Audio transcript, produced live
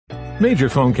Major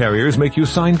phone carriers make you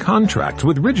sign contracts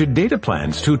with rigid data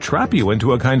plans to trap you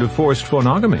into a kind of forced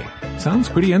phonogamy. Sounds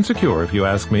pretty insecure if you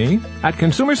ask me. At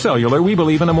Consumer Cellular, we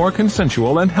believe in a more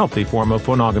consensual and healthy form of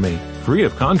phonogamy, free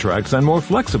of contracts and more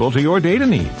flexible to your data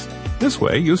needs. This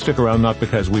way, you stick around not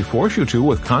because we force you to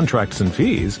with contracts and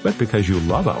fees, but because you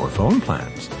love our phone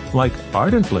plans. Like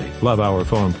ardently love our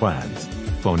phone plans.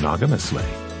 Phonogamously.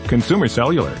 Consumer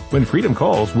Cellular. When freedom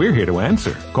calls, we're here to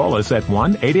answer. Call us at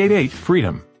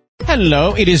 1-888-FREEDOM.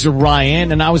 Hello, it is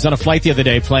Ryan, and I was on a flight the other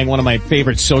day playing one of my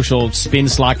favorite social spin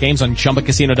slot games on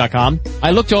ChumbaCasino.com. I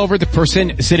looked over at the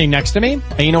person sitting next to me,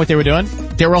 and you know what they were doing?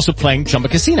 They were also playing Chumba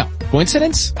Casino.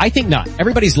 Coincidence? I think not.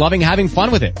 Everybody's loving having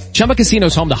fun with it. Chumba Casino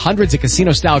is home to hundreds of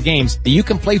casino-style games that you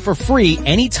can play for free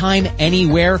anytime,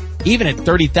 anywhere, even at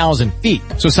 30,000 feet.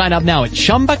 So sign up now at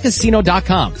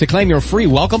ChumbaCasino.com to claim your free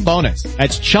welcome bonus.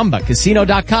 That's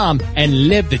ChumbaCasino.com and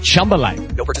live the Chumba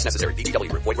life. No purchase necessary.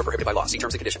 VGW. Void where prohibited by law. See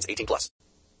terms and conditions. 18+.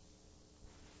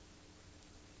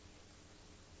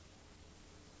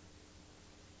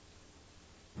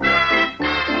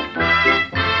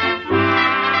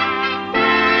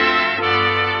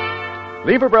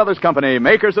 Lever Brothers Company,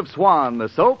 makers of Swan, the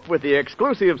soap with the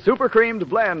exclusive super creamed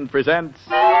blend, presents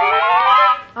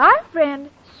Our friend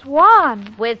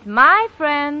Swan with my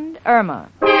friend Irma.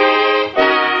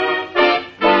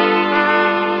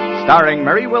 Starring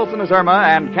Mary Wilson as Irma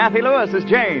and Kathy Lewis as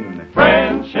Jane.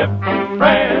 Friendship,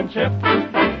 friendship,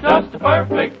 just a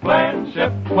perfect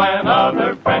friendship. When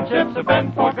other friendships have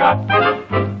been forgot,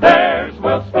 theirs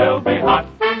will still be hot.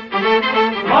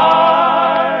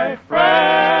 My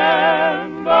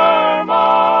friend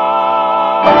Irma.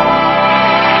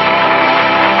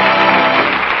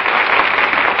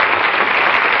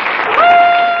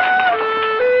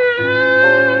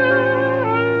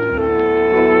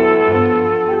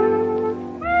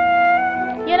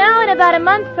 About a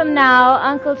month from now,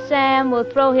 Uncle Sam will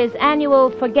throw his annual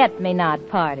Forget-Me-Not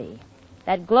party.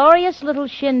 That glorious little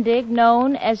shindig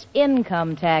known as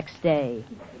Income Tax Day.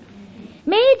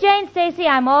 Me, Jane Stacy,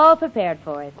 I'm all prepared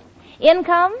for it.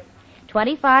 Income,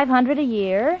 $2,500 a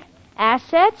year.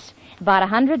 Assets, about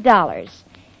 $100.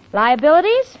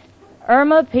 Liabilities,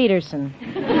 Irma Peterson.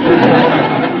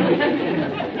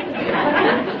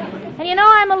 And you know,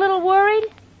 I'm a little worried.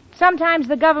 Sometimes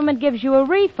the government gives you a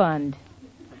refund.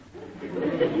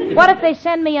 What if they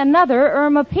send me another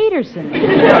Irma Peterson?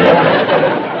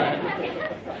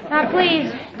 Now,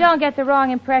 please, don't get the wrong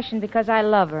impression because I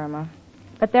love Irma.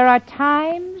 But there are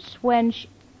times when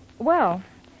well,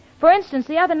 for instance,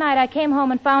 the other night I came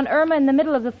home and found Irma in the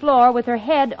middle of the floor with her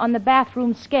head on the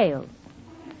bathroom scales.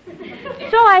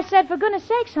 So I said, for goodness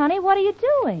sakes, honey, what are you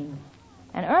doing?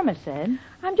 And Irma said,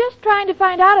 I'm just trying to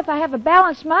find out if I have a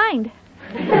balanced mind.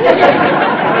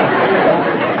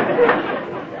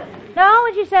 No,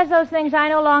 when she says those things, I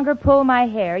no longer pull my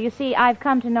hair. You see, I've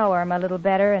come to know Irma a little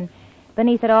better, and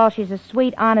beneath it all, she's a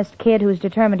sweet, honest kid who's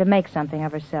determined to make something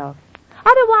of herself.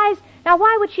 Otherwise, now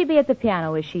why would she be at the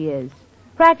piano as she is,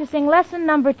 practicing lesson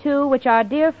number 2, which our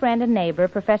dear friend and neighbor,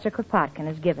 Professor Kropotkin,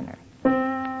 has given her?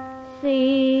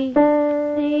 C,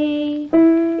 D,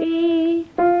 E,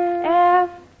 F,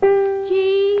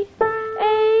 G,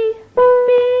 A, B,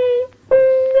 C.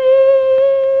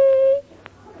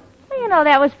 You know,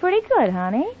 that was pretty good,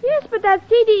 honey. Yes, but that's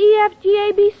C, D, E, F, G,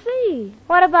 A, B, C.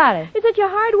 What about it? It's such a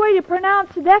hard way to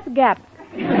pronounce the death gap.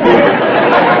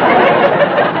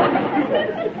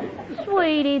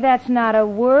 Sweetie, that's not a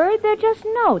word. They're just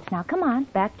notes. Now, come on,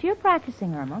 back to your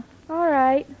practicing, Irma. All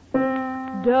right.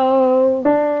 Do,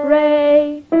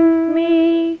 re,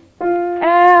 mi,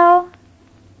 L.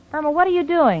 Irma, what are you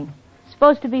doing? It's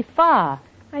supposed to be fa.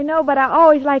 I know, but I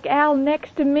always like Al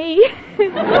next to me.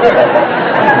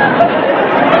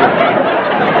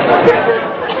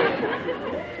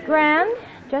 Grand,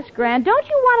 just grand. Don't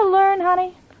you want to learn,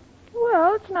 honey?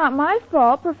 Well, it's not my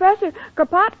fault. Professor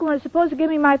Kropotkin was supposed to give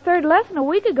me my 3rd lesson a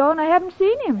week ago, and I haven't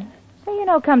seen him. So, you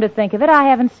know, come to think of it, I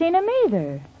haven't seen him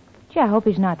either. Gee, I hope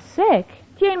he's not sick.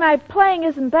 Jane, my playing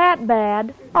isn't that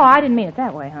bad. Oh, I didn't mean it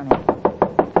that way, honey.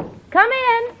 Come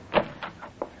in.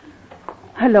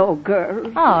 Hello,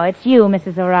 girls. Oh, it's you,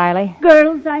 Mrs. O'Reilly.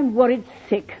 Girls, I'm worried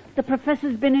sick. The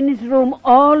professor's been in his room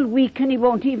all week and he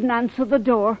won't even answer the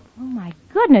door. Oh, my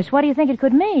goodness. What do you think it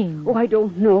could mean? Oh, I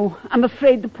don't know. I'm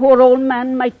afraid the poor old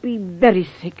man might be very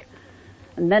sick.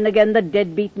 And then again, the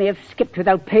deadbeat may have skipped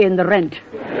without paying the rent.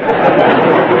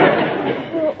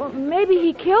 Well, maybe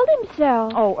he killed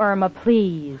himself. Oh, Irma,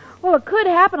 please. Well, it could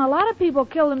happen. A lot of people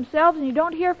kill themselves and you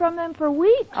don't hear from them for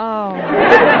weeks. Oh.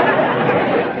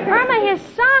 Irma, his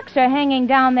socks are hanging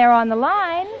down there on the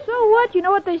line. So what? You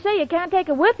know what they say. You can't take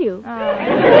it with you.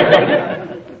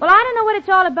 Oh. Well, I don't know what it's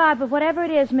all about, but whatever it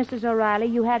is, Mrs. O'Reilly,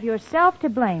 you have yourself to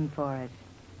blame for it.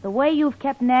 The way you've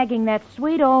kept nagging that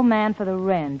sweet old man for the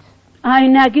rent. I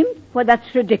nag him? Well,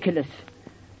 that's ridiculous.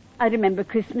 I remember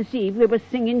Christmas Eve we were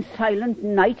singing Silent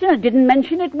Night, and I didn't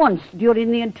mention it once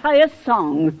during the entire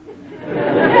song.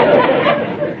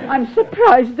 I'm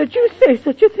surprised that you say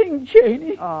such a thing,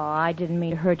 Janie. Oh, I didn't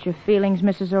mean to hurt your feelings,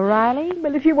 Mrs. O'Reilly.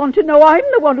 Well, if you want to know, I'm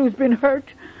the one who's been hurt.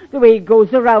 The way he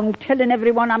goes around telling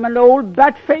everyone I'm an old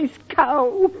bat-faced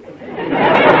cow.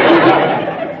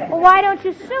 Well, why don't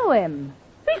you sue him?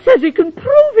 He says he can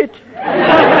prove it.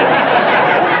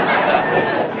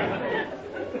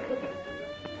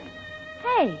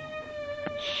 Hey.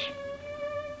 Shh.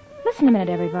 Listen a minute,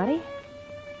 everybody.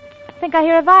 I think I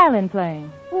hear a violin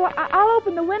playing. Oh, I'll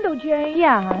open the window, Jane.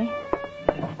 Yeah, honey.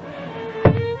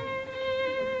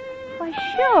 Why,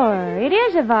 sure. It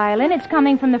is a violin. It's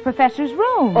coming from the professor's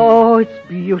room. Oh, it's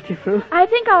beautiful. I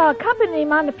think I'll accompany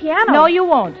him on the piano. No, you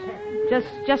won't. Just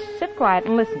sit quiet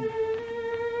and listen.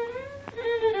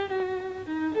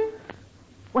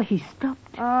 Why, he stopped.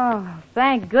 Oh,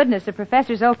 thank goodness the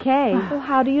professor's okay. Well,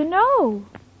 how do you know?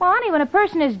 Well, honey, when a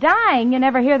person is dying, you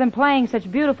never hear them playing such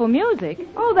beautiful music.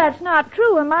 Oh, that's not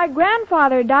true. When my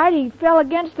grandfather died, he fell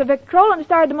against the Victrola and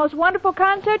started the most wonderful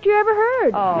concert you ever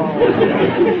heard. Oh.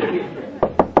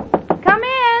 Come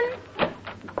in.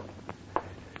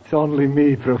 It's only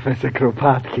me, Professor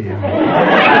Kropotkin.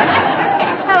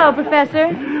 Hello,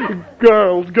 Professor.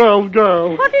 Girls.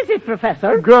 What is it,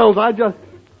 Professor? Girls,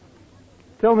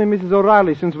 Tell me, Mrs.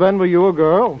 O'Reilly, since when were you a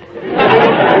girl?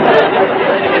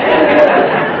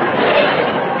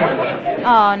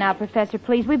 Oh, now, Professor,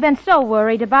 please. We've been so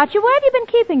worried about you. Where have you been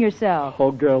keeping yourself?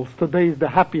 Oh, girls, today is the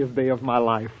happiest day of my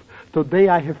life. Today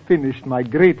I have finished my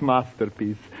great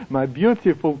masterpiece, my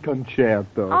beautiful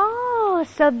concerto. Oh,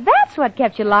 so that's what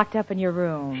kept you locked up in your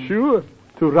room. Sure.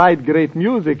 To write great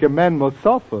music, a man must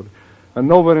suffer. And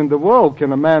nowhere in the world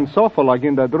can a man suffer like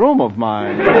in that room of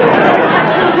mine.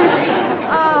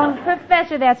 Oh,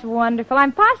 Professor, that's wonderful.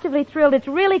 I'm positively thrilled. It's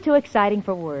really too exciting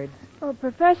for words. Oh,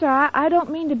 Professor, I don't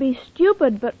mean to be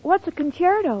stupid, but what's a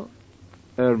concerto?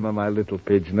 Irma, my little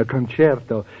pigeon, a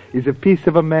concerto is a piece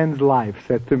of a man's life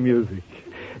set to music.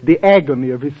 The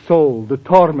agony of his soul, the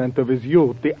torment of his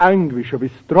youth, the anguish of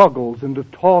his struggles, and the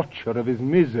torture of his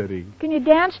misery. Can you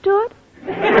dance to it?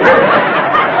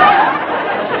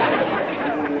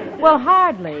 Well,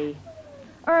 hardly.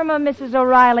 Irma, Mrs.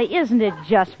 O'Reilly, isn't it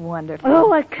just wonderful?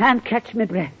 Oh, I can't catch my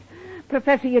breath.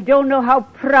 Professor, you don't know how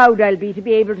proud I'll be to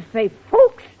be able to say,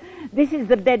 folks, this is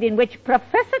the bed in which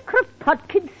Professor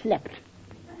Kropotkin slept.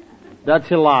 That's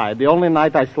a lie. The only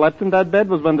night I slept in that bed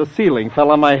was when the ceiling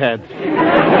fell on my head.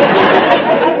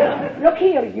 Look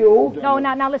here, you. No,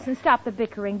 now listen, stop the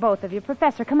bickering, both of you.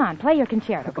 Professor, come on, play your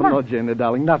concerto. Come on. No, Jenny,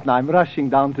 darling, not now. I'm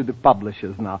rushing down to the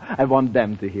publishers now. I want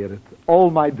them to hear it. All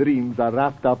my dreams are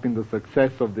wrapped up in the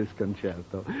success of this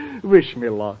concerto. Wish me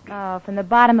luck. Oh, from the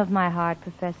bottom of my heart,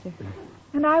 Professor.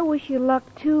 And I wish you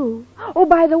luck, too. Oh,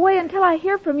 by the way, until I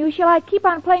hear from you, shall I keep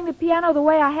on playing the piano the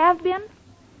way I have been?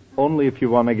 Only if you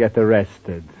want to get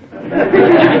arrested.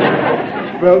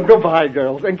 Well, goodbye,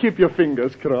 girls, and keep your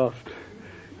fingers crossed.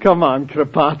 Come on,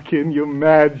 Kropotkin, you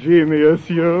mad genius,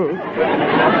 you.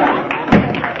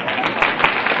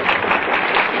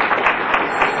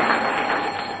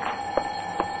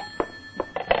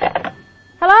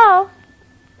 Hello?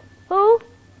 Who?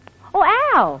 Oh,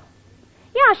 Al.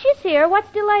 Yeah, she's here.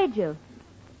 What's delayed you?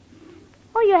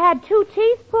 Oh, you had 2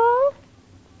 teeth pulled?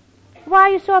 Why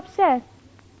are you so upset?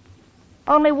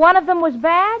 Only one of them was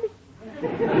bad?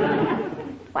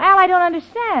 Well, Al, I don't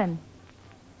understand.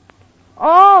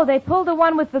 Oh, they pulled the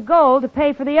one with the gold to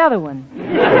pay for the other one.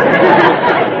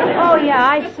 Oh, yeah,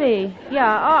 I see.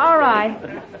 Yeah, all right.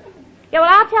 Yeah, well,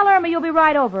 I'll tell Irma you'll be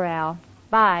right over, Al.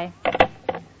 Bye.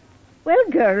 Well,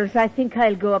 girls, I think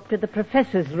I'll go up to the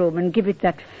professor's room and give it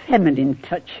that feminine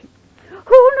touch.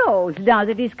 Who knows, now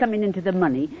that he's coming into the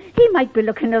money, he might be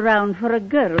looking around for a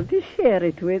girl to share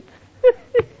it with.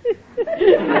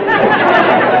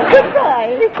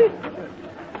 Goodbye.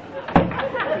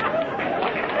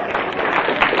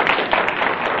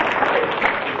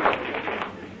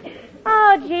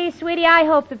 Oh, gee, sweetie, I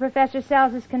hope the professor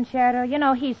sells his concerto. You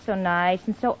know, he's so nice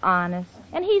and so honest,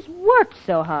 and he's worked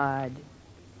so hard,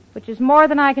 which is more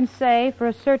than I can say for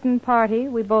a certain party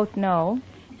we both know.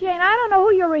 Jane, I don't know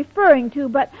who you're referring to,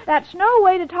 but that's no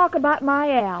way to talk about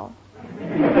my Al.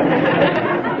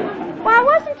 Well, I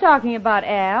wasn't talking about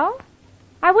Al.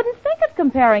 I wouldn't think of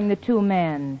comparing the two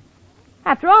men.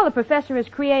 After all, the professor has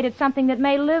created something that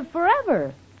may live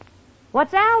forever.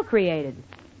 What's Al created?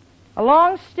 A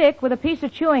long stick with a piece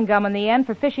of chewing gum on the end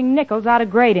for fishing nickels out of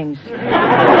gratings. Well,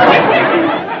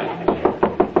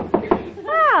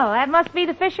 that must be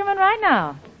the fisherman right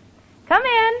now. Come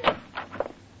in.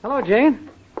 Hello,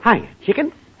 Jane. Hi,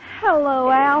 chicken.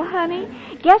 Hello, Al, honey.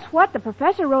 Guess what? The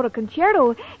professor wrote a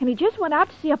concerto, and he just went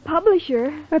out to see a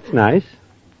publisher. That's nice.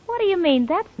 What do you mean,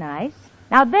 that's nice?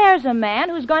 Now, there's a man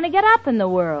who's going to get up in the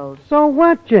world. So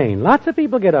what, Jane? Lots of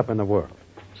people get up in the world.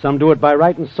 Some do it by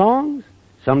writing songs.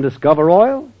 Some discover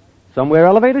oil. Some wear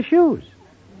elevator shoes.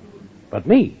 But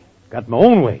me, got my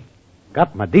own way.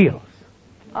 Got my deals.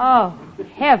 Oh,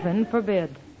 heaven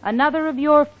forbid. Another of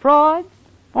your frauds?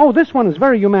 Oh, this one is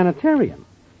very humanitarian.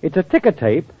 It's a ticker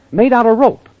tape made out of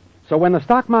rope. So when the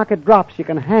stock market drops, you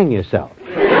can hang yourself.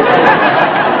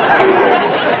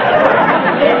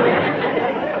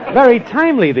 Very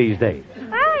timely these days.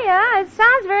 Oh, yeah, it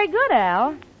sounds very good,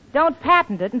 Al. Don't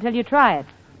patent it until you try it.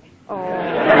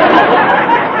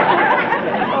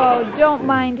 Oh, don't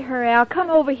mind her, Al. Come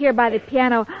over here by the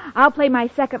piano. I'll play my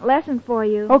second lesson for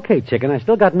you. Okay, chicken, I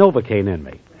still got Novocaine in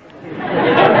me.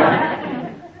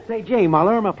 Say, Jane, while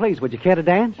Irma plays, would you care to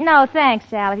dance? No,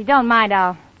 thanks, Al. If you don't mind,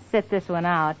 I'll sit this one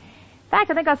out. In fact,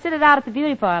 I think I'll sit it out at the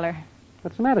beauty parlor.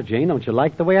 What's the matter, Jane? Don't you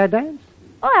like the way I dance?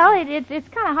 Well, it's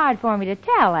kind of hard for me to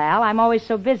tell, Al. I'm always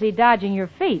so busy dodging your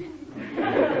feet.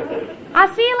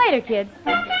 I'll see you later, kid.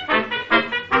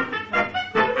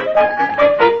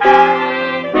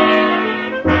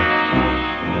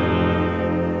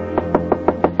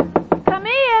 Come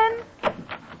in.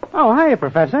 Oh, hiya,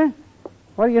 Professor.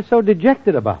 What are you so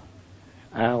dejected about?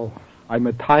 Al, I'm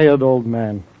a tired old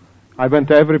man. I went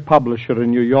to every publisher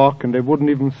in New York, and they wouldn't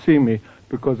even see me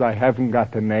because I haven't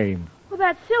got a name. Well,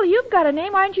 that's silly. You've got a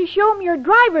name. Why don't you show them your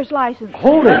driver's license?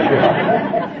 Hold it,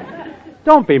 Jane.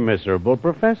 Don't be miserable,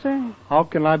 Professor. How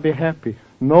can I be happy?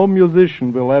 No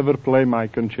musician will ever play my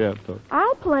concerto.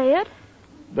 I'll play it.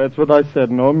 That's what I said.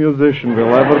 No musician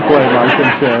will ever play my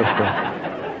concerto.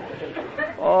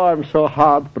 Oh, I'm so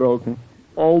heartbroken.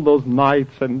 All those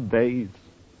nights and days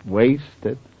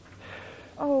wasted.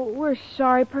 Oh, we're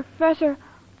sorry, Professor.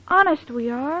 Honest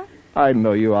we are. I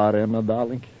know you are, Emma,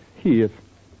 darling. Here,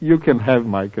 you can have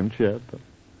my concerto.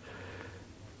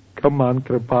 Come on,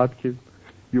 Kropotkin.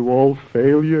 You old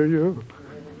failure, you.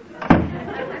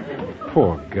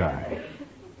 Poor guy.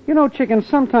 You know, chicken,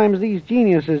 sometimes these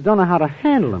geniuses don't know how to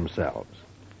handle themselves.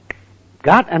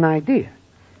 Got an idea.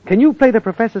 Can you play the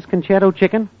professor's concerto,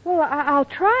 chicken? Well, I'll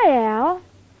try, Al.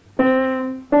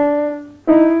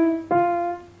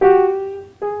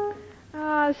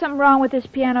 There's something wrong with this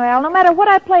piano, Al. No matter what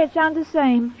I play, it sounds the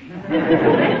same.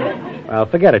 Well,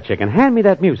 forget it, chicken. Hand me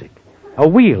that music. A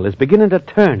wheel is beginning to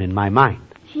turn in my mind.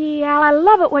 Gee, Al, I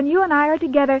love it when you and I are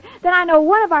together. Then I know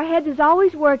one of our heads is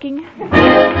always working.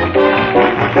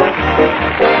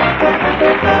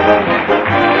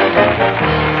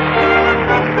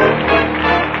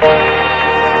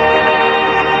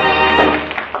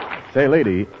 Say,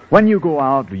 lady, when you go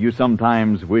out, do you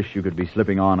sometimes wish you could be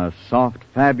slipping on a soft,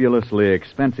 fabulously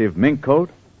expensive mink coat?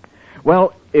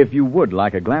 Well, if you would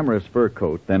like a glamorous fur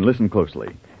coat, then listen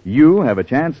closely. You have a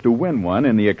chance to win one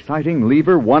in the exciting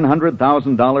Lever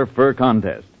 $100,000 fur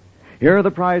contest. Here are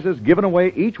the prizes given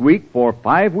away each week for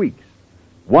 5 weeks.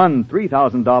 1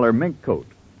 $3,000 mink coat,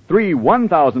 3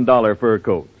 $1,000 fur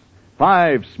coats,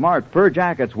 5 smart fur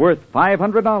jackets worth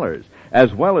 $500,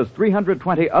 as well as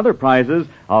 320 other prizes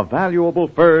of valuable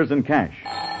furs and cash.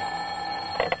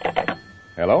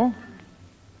 Hello?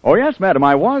 Oh, yes, madam,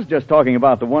 I was just talking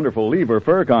about the wonderful Lever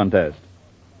fur contest.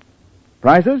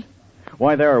 Prizes?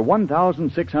 Why, there are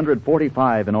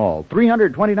 1,645 in all,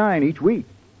 329 each week.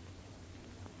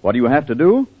 What do you have to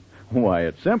do? Why,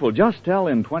 it's simple. Just tell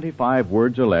in 25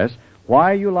 words or less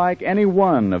why you like any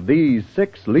one of these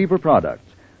 6 Lever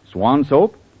products. Swan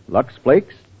soap, Lux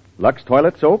Flakes, Lux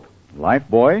Toilet Soap,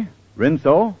 Lifebuoy,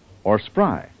 Rinso, or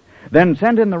Spry. Then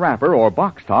send in the wrapper or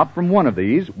box top from one of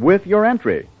these with your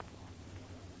entry.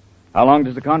 How long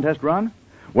does the contest run?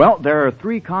 Well, there are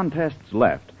 3 contests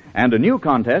left, and a new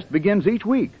contest begins each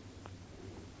week.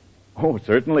 Oh,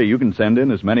 certainly, you can send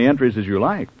in as many entries as you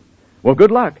like. Well,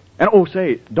 good luck. And, oh,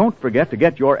 say, don't forget to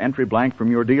get your entry blank from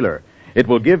your dealer. It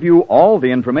will give you all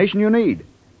the information you need.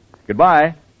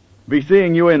 Goodbye. Be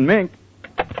seeing you in Mink.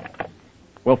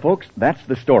 Well, folks, that's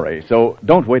the story, so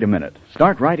don't wait a minute.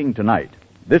 Start writing tonight.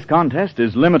 This contest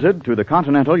is limited to the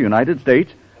continental United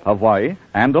States, Hawaii,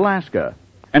 and Alaska.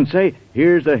 And say,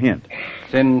 here's a hint.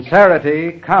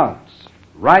 Sincerity counts.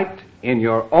 Write in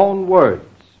your own words.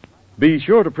 Be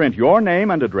sure to print your name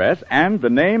and address and the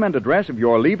name and address of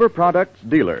your Lever Products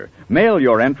dealer. Mail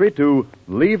your entry to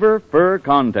Lever Fur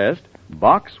Contest,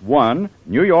 Box 1,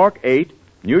 New York 8,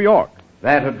 New York.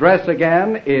 That address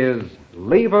again is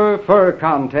Lever Fur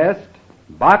Contest,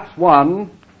 Box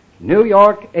 1, New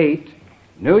York 8,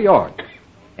 New York.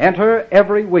 Enter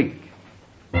every week.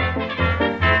 Well,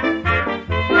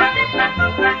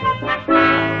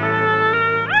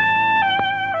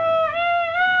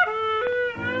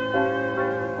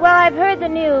 I've heard the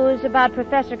news about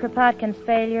Professor Kropotkin's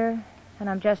failure, and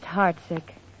I'm just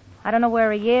heartsick. I don't know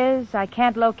where he is. I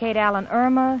can't locate Alan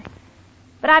Irma.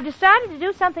 But I've decided to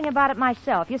do something about it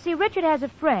myself. You see, Richard has a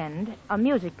friend, a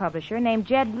music publisher, named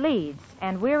Jed Leeds,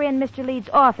 and we're in Mr. Leeds'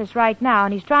 office right now,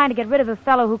 and he's trying to get rid of a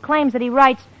fellow who claims that he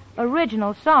writes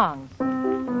original songs.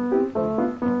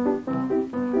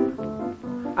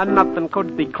 And nothing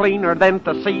could be cleaner than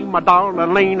to see my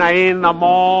darling Lena in the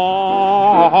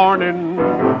morning.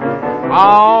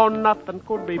 Oh, nothing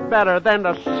could be better than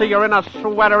to see her in a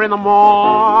sweater in the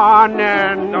morning.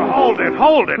 Now, hold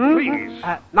it, please.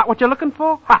 Not what you're looking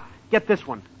for? Ha! Get this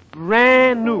one.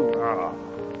 Brand new. Oh.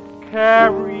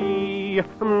 Carry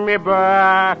me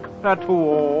back to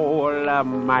old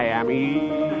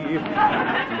Miami.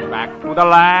 Back to the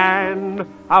land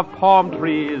of palm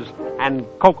trees and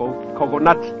cocoa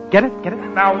nuts. Get it?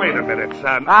 Now, wait a minute,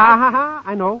 son.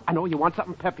 I know. You want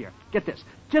something peppier. Get this.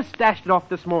 Just dashed it off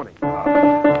this morning.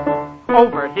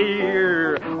 Over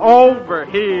here.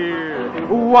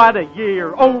 What a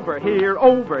year. Over here.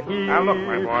 Now, look,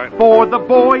 my boy. For the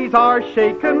boys are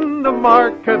shaking, the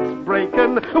market's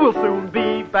breaking. We'll soon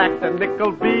be back to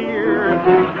nickel beer.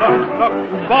 Look,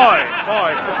 boy,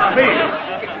 please.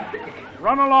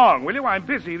 Run along, will you? I'm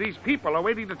busy. These people are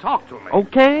waiting to talk to me.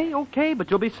 Okay, but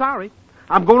you'll be sorry.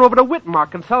 I'm going over to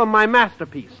Whitmark and selling my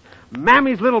masterpiece.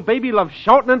 Mammy's little baby loves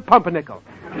Shorten and Pumpernickel.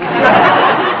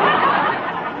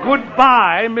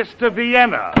 Goodbye, Mr.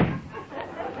 Vienna.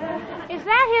 Is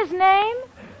that his name?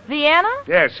 Vienna?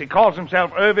 Yes, he calls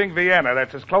himself Irving Vienna.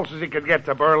 That's as close as he could get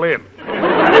to Berlin.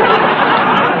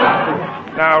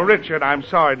 Now, Richard, I'm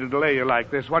sorry to delay you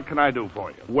like this. What can I do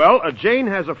for you? Well, Jane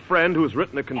has a friend who's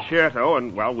written a concerto,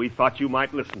 and, well, we thought you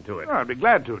might listen to it. Oh, I'd be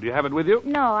glad to. Do you have it with you?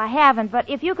 No, I haven't, but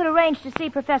if you could arrange to see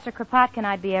Professor Kropotkin,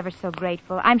 I'd be ever so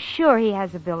grateful. I'm sure he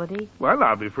has ability. Well,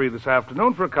 I'll be free this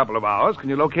afternoon for a couple of hours. Can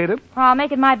you locate him? Well, I'll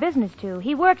make it my business to.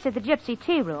 He works at the Gypsy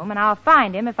Tea Room, and I'll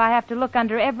find him if I have to look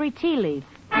under every tea leaf.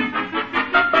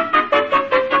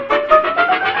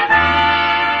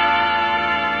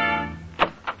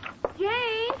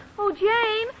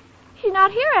 Jane, she's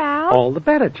not here, Al. All the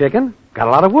better, Chicken. Got a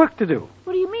lot of work to do.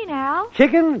 What do you mean, Al?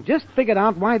 Chicken, just figured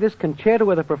out why this concerto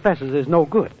with the professors is no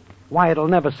good. Why it'll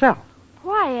never sell.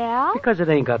 Why, Al? Because it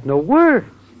ain't got no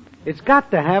words. It's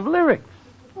got to have lyrics.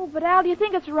 Oh, but Al, do you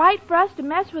think it's right for us to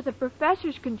mess with the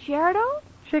professor's concerto?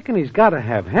 Chicken, he's got to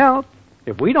have help.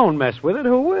 If we don't mess with it,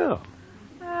 who will?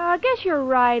 I guess you're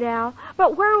right, Al.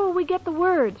 But where will we get the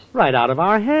words? Right out of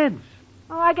our heads.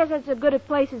 Oh, I guess that's as good a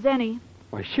place as any.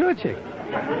 Why, sure, Chicken.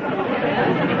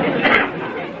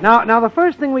 Now, the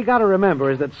first thing we got to remember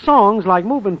is that songs, like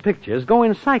moving pictures, go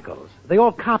in cycles. They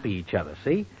all copy each other,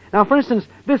 see? Now, for instance,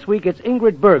 this week it's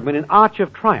Ingrid Bergman in Arch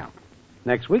of Triumph.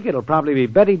 Next week it'll probably be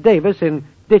Betty Davis in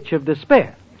Ditch of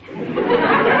Despair.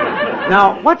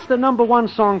 Now, what's the number one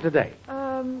song today?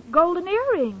 Golden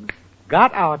Earrings.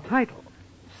 Got our title.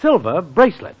 Silver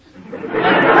Bracelets.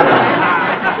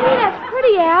 Gee, that's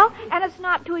pretty, Al, and it's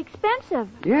not too expensive.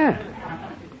 Yeah.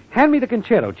 Hand me the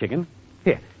concerto, Chicken.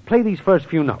 Here, play these first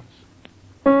few notes.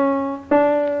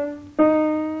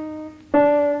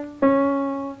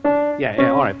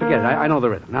 Yeah, all right, forget it. I know the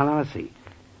rhythm. Now, let's see.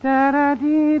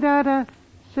 Da-da-dee-da-da,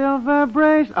 silver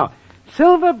bracelets. Oh,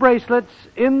 silver bracelets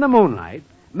in the moonlight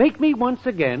make me once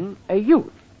again a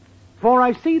youth. For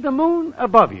I see the moon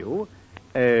above you,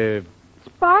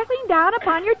 sparkling down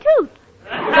upon your tooth.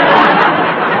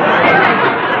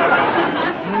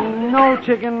 No,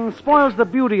 Chicken. Spoils the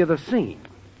beauty of the scene.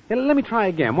 Hey, let me try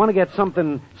again. Want to get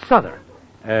something southern.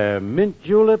 Mint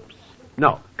juleps.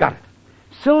 No, got it.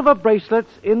 Silver bracelets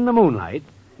in the moonlight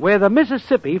where the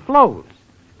Mississippi flows.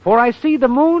 For I see the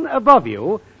moon above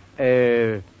you,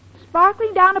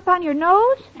 sparkling down upon your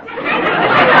nose?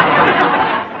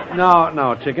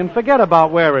 No, Chicken. Forget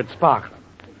about where it's sparkling.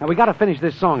 Now, we got to finish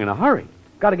this song in a hurry.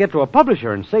 Got to get to a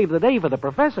publisher and save the day for the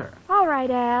professor. All right,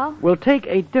 Al. We'll take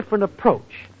a different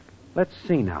approach. Let's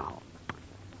see now.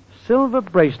 Silver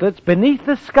bracelets beneath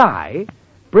the sky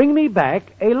bring me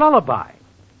back a lullaby.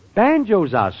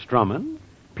 Banjos are strumming.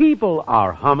 People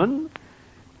are humming.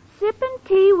 Sipping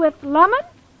tea with lemon?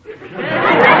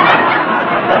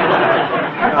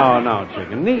 No,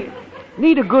 Chicken.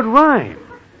 Need a good rhyme.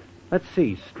 Let's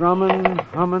see. Strumming,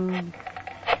 humming.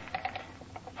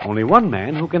 Only one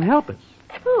man who can help us.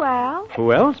 Who, Al?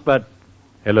 Who else but...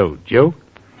 Hello, Joe.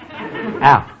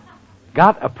 Al.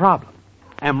 Got a problem.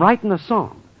 Am writing a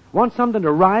song. Want something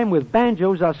to rhyme with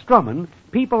banjos are strumming,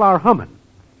 people are humming.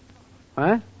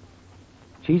 Huh?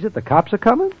 Cheese it, the cops are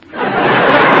coming?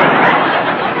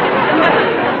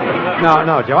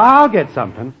 No, Joe, I'll get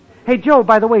something. Hey, Joe,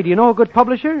 by the way, do you know a good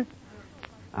publisher?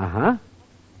 Uh-huh.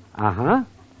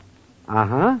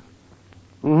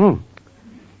 Mm-hmm.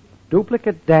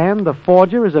 Duplicate Dan, the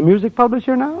forger, is a music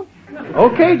publisher now?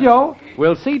 Okay, Joe.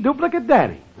 We'll see Duplicate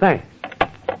Danny. Thanks.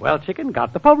 Well, Chicken,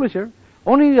 got the publisher.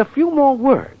 Only a few more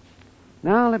words.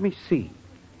 Now, let me see.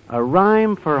 A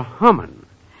rhyme for humming.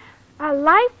 Our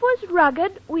life was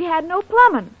rugged. We had no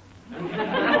plumbing.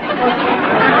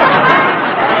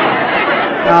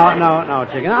 No,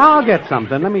 Chicken. I'll get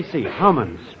something. Let me see.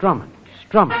 Humming, strumming,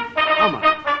 humming.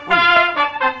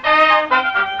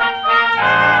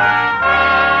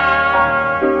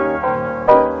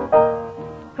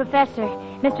 Professor,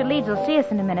 Mr. Leeds will see us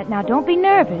in a minute. Now, don't be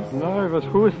nervous. Nervous?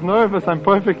 Who is nervous? I'm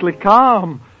perfectly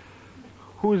calm.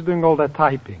 Who is doing all that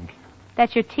typing?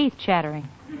 That's your teeth chattering.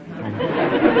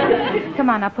 Come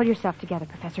on, now, pull yourself together,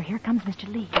 Professor. Here comes Mr.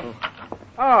 Leeds.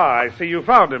 I see you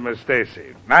found him, Miss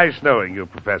Stacy. Nice knowing you,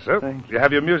 Professor. Thank you. You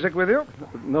have your music with you?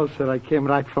 No, sir, I came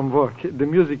right from work. The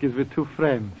music is with two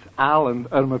friends, Al and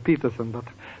Irma Peterson, but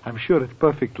I'm sure it's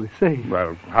perfectly safe.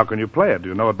 Well, how can you play it? Do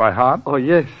you know it by heart? Oh,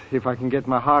 yes, if I can get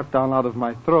my heart down out of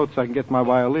my throat so I can get my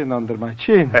violin under my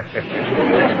chin. Let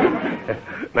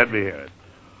me hear it.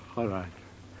 All right.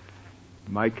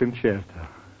 My concerto.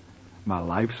 My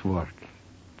life's work.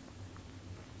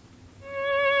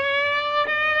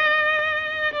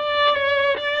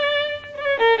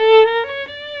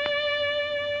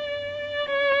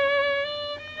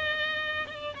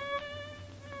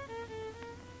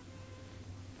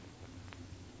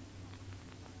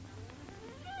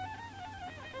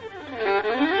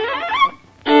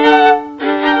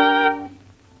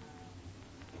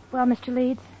 Well, Mr.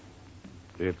 Leeds?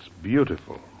 It's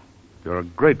beautiful. You're a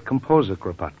great composer,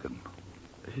 Kropotkin.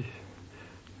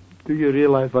 Do you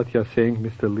realize what you're saying,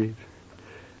 Mr. Leeds?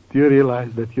 Do you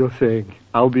realize that you're saying,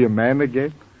 I'll be a man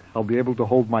again? I'll be able to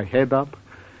hold my head up,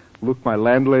 look my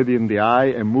landlady in the eye,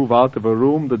 and move out of a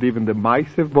room that even the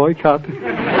mice have boycotted?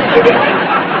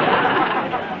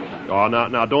 Oh,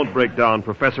 now, don't break down,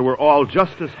 Professor. We're all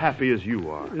just as happy as you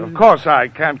are. Of course, I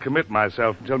can't commit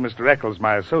myself until Mr. Eccles,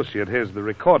 my associate, hears the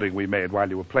recording we made while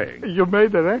you were playing. You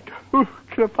made a record?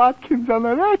 Kropotkin's on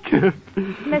a record.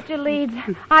 Mr. Leeds,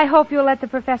 I hope you'll let the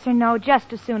professor know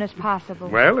just as soon as possible.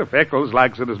 Well, if Eccles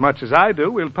likes it as much as I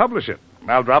do, we'll publish it.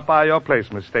 I'll drop by your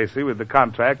place, Miss Stacy, with the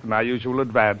contract and our usual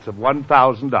advance of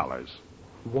 $1,000.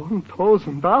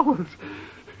 $1,000?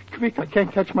 Quick, I can't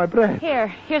catch my breath.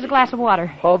 Here's a glass of water.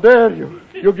 How dare you?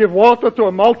 You give water to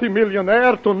a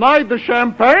multimillionaire. Tonight the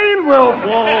champagne will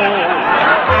flow.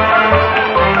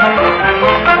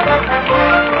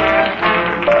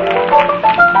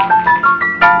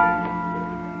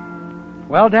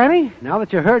 Well, Danny, now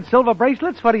that you heard Silver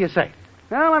Bracelets, what do you say?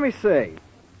 Well, let me see.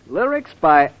 Lyrics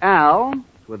by Al,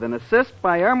 with an assist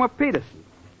by Irma Peterson.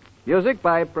 Music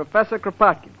by Professor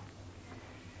Kropotkin.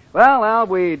 Well, Al,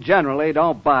 we generally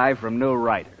don't buy from new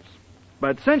writers.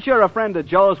 But since you're a friend of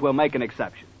Joe's, we'll make an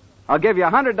exception. I'll give you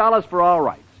 $100 for all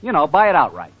rights. You know, buy it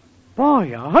outright. Boy,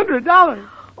 $100?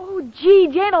 Oh, gee,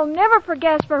 Jane will never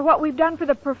forget us for what we've done for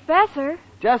the professor.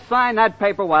 Just sign that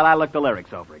paper while I look the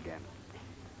lyrics over again.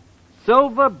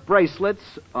 Silver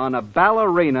bracelets on a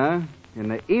ballerina in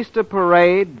the Easter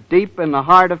parade deep in the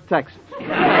heart of Texas. 4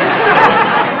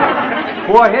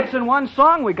 hits in one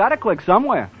song. We got to click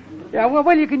somewhere. Yeah,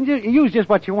 well, you can use just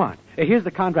what you want. Here's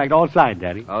the contract all signed,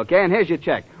 Daddy. Okay, and here's your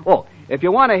check. Oh, if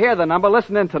you want to hear the number,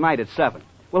 listen in tonight at 7.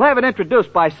 We'll have it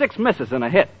introduced by 6 misses and a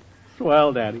hit.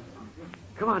 Swell, Daddy.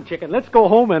 Come on, Chicken, let's go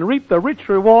home and reap the rich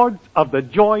rewards of the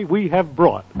joy we have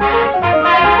brought.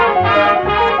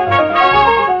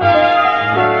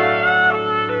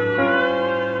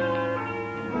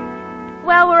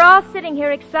 Well, we're all sitting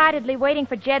here excitedly waiting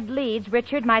for Jed Leeds,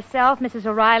 Richard, myself, Mrs.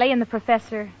 O'Reilly, and the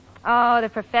professor. Oh, the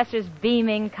professor's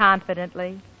beaming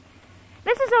confidently.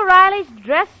 Mrs. O'Reilly's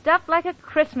dressed up like a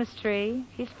Christmas tree.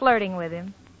 She's flirting with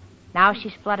him. Now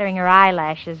she's fluttering her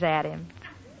eyelashes at him.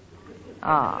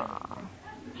 Oh,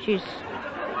 she's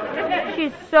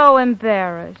so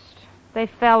embarrassed. They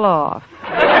fell off.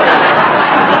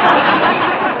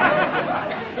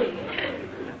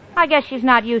 I guess she's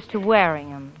not used to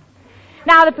wearing them.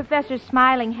 Now the professor's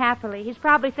smiling happily. He's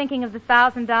probably thinking of the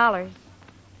 $1,000.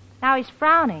 Now he's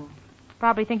frowning,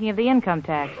 probably thinking of the income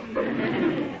tax.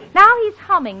 Now he's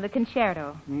humming the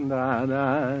concerto.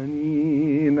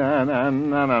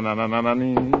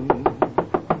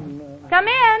 Come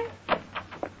in.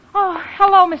 Oh,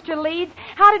 hello, Mr. Leeds.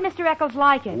 How did Mr. Eccles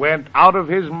like it? Went out of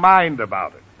his mind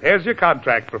about it. Here's your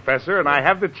contract, Professor, and I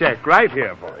have the check right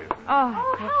here for you.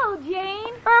 Oh, hello,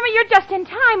 Jane. Irma, you're just in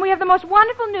time. We have the most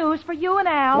wonderful news for you and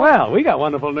Al. Well, we got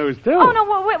wonderful news, too. Oh, no,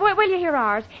 will you hear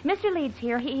ours? Mr. Leeds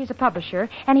here, he's a publisher,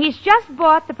 and he's just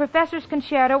bought the Professor's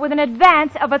Concerto with an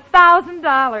advance of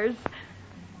 $1,000.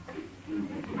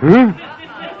 Huh?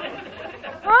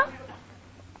 Huh?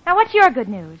 Now, what's your good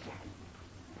news?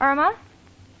 Irma?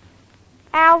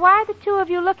 Al, why are the two of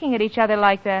you looking at each other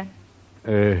like that?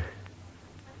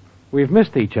 We've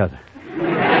missed each other.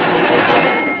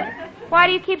 Why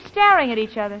do you keep staring at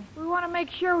each other? We want to make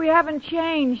sure we haven't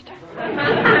changed.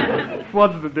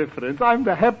 What's the difference? I'm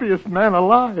the happiest man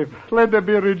alive. Let there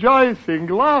be rejoicing,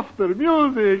 laughter,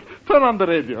 music. Turn on the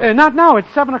radio. Not now.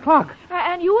 It's 7 o'clock.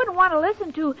 And you wouldn't want to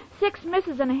listen to 6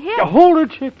 misses and a hit. Hold her,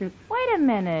 chicken. Wait a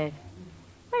minute.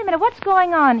 What's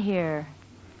going on here?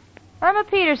 Irma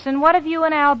Peterson, what have you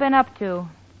and Al been up to?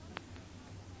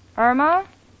 Irma?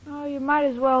 Oh, you might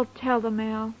as well tell them,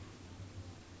 Al.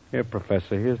 Here,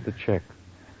 Professor, here's the check.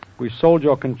 We sold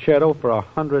your concerto for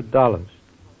 $100.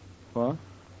 What?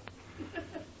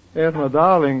 Irma,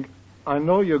 darling, I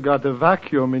know you got a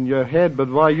vacuum in your head, but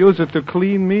why use it to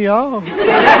clean me out?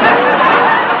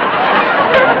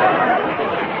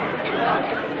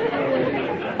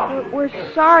 We're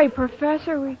sorry,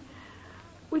 Professor.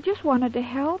 We just wanted to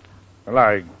help. Well,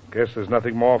 I guess there's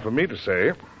nothing more for me to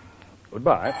say.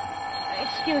 Goodbye.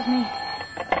 Excuse me.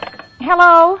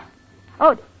 Hello?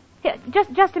 Oh,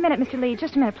 just a minute, Mr. Lee.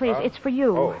 Just a minute, please. It's for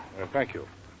you. Oh, thank you.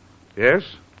 Yes?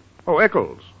 Oh,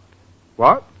 Eccles.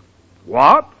 What?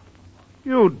 What?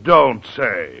 You don't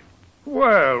say.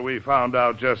 Well, we found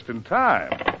out just in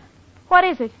time. What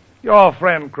is it? Your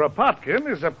friend Kropotkin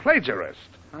is a plagiarist.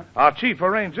 Huh? Our chief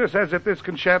arranger says that this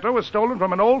concerto was stolen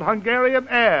from an old Hungarian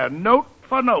air, note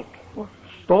for note.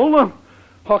 Stolen?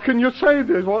 How can you say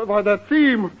this? Why, that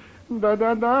theme... That's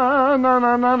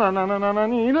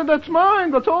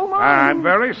mine. That's all mine. I'm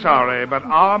very sorry, but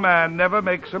our man never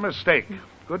makes a mistake.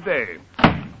 Good day.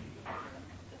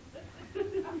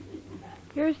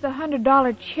 Here's the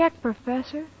 $100 check,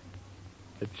 Professor.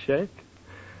 A check?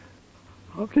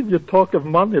 How can you talk of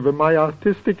money when my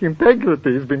artistic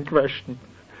integrity has been questioned?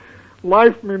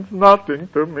 Life means nothing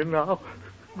to me now.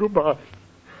 Goodbye.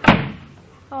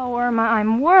 Oh, Irma,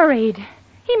 I'm worried.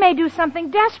 He may do something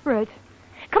desperate.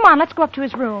 Come on, let's go up to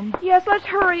his room. Yes, let's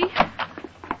hurry.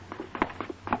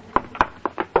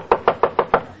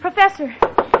 Professor!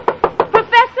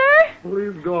 Professor!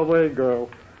 Please go away, girl.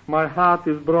 My heart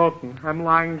is broken. I'm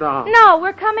lying down. No,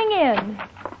 we're coming in.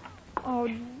 Oh,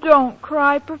 don't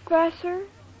cry, Professor.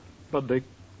 But they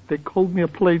called me a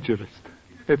plagiarist,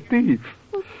 a thief.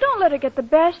 Well, don't let it get the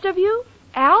best of you.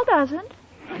 Al doesn't.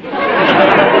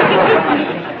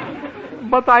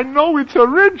 But I know it's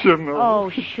original. Oh,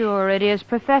 sure it is,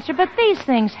 Professor, but these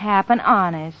things happen,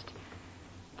 honest.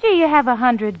 Gee, you have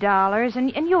 $100,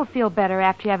 and you'll feel better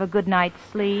after you have a good night's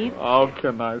sleep. How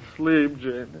can I sleep,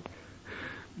 Janie?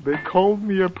 They called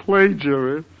me a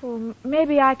plagiarist. Well,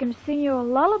 maybe I can sing you a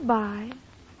lullaby.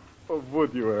 Oh,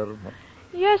 would you, Irma?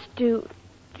 Yes, do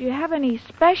you have any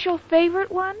special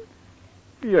favorite one?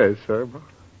 Yes, Irma.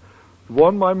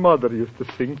 One my mother used to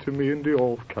sing to me in the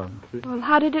old country. Well,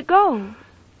 how did it go?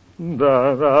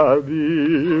 Da da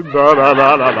dee, da da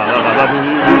da da da da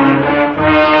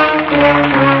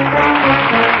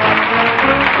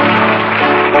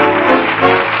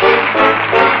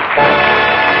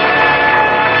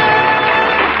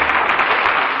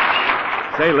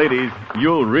Say, ladies,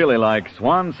 you'll really like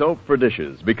Swan soap for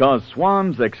dishes because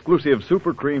Swan's exclusive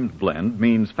super creamed blend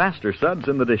means faster suds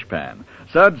in the dishpan.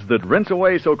 Suds that rinse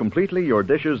away so completely your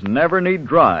dishes never need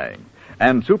drying.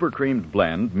 And super creamed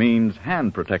blend means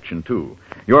hand protection, too.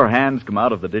 Your hands come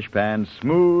out of the dishpan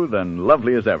smooth and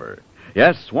lovely as ever.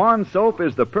 Yes, Swan soap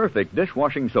is the perfect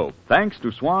dishwashing soap, thanks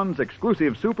to Swan's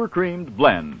exclusive super creamed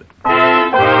blend.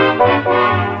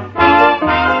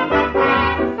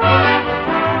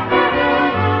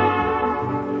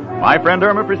 My Friend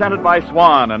Irma, presented by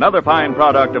Swan, another fine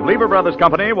product of Lever Brothers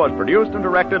Company, was produced and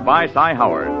directed by Cy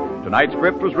Howard. Tonight's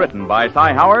script was written by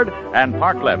Cy Howard and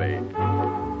Park Levy.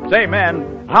 Say,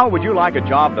 men, how would you like a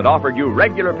job that offered you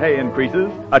regular pay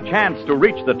increases, a chance to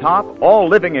reach the top, all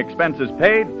living expenses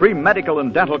paid, free medical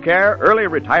and dental care, early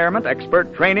retirement,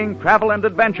 expert training, travel, and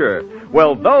adventure?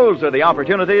 Well, those are the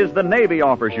opportunities the Navy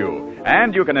offers you.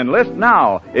 And you can enlist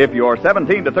now if you're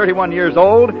 17 to 31 years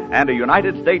old and a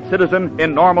United States citizen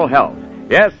in normal health.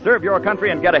 Yes, serve your country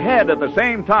and get ahead at the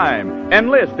same time.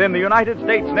 Enlist in the United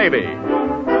States Navy.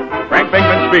 Frank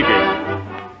Binkman speaking.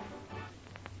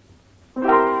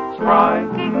 Spry.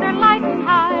 Keep their lights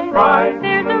high. Spry.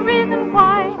 There's a reason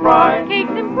why. Spry. Keep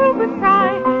their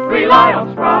Rely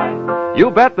on Spry.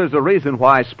 You bet there's a reason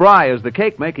why Spry is the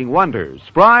cake-making wonder.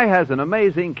 Spry has an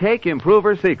amazing cake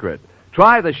improver secret.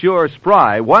 Try the sure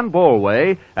Spry one-bowl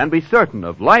way and be certain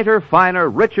of lighter, finer,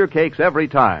 richer cakes every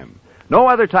time. No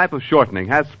other type of shortening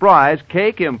has Spry's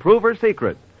cake improver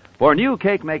secret. For new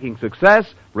cake-making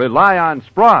success, rely on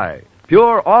Spry.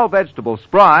 Pure all-vegetable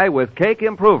Spry with cake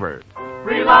improver.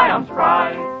 Rely on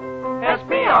Spry.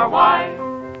 S-P-R-Y.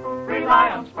 Rely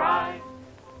on Spry.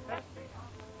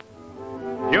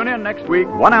 Tune in next week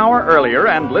 1 hour earlier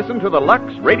and listen to the Lux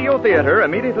Radio Theater,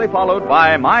 immediately followed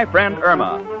by My Friend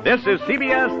Irma. This is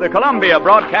CBS, the Columbia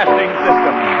Broadcasting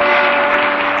System.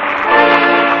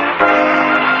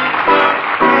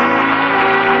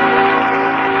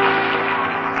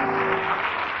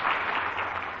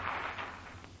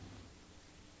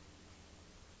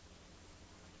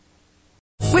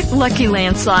 With Lucky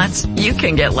Land Slots, you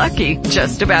can get lucky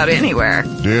just about anywhere.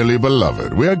 Dearly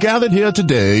beloved, we are gathered here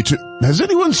today to... Has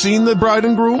anyone seen the bride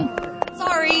and groom?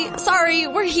 Sorry,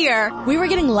 we're here. We were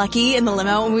getting lucky in the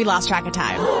limo and we lost track of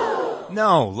time.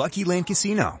 No, Lucky Land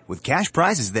Casino, with cash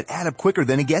prizes that add up quicker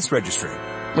than a guest registry.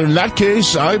 In that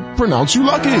case, I pronounce you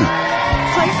lucky.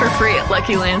 Play for free at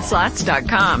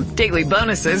LuckyLandSlots.com. Daily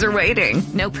bonuses are waiting.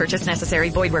 No purchase necessary.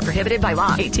 Void where prohibited by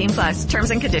law. 18+. Terms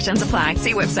and conditions apply.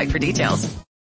 See website for details.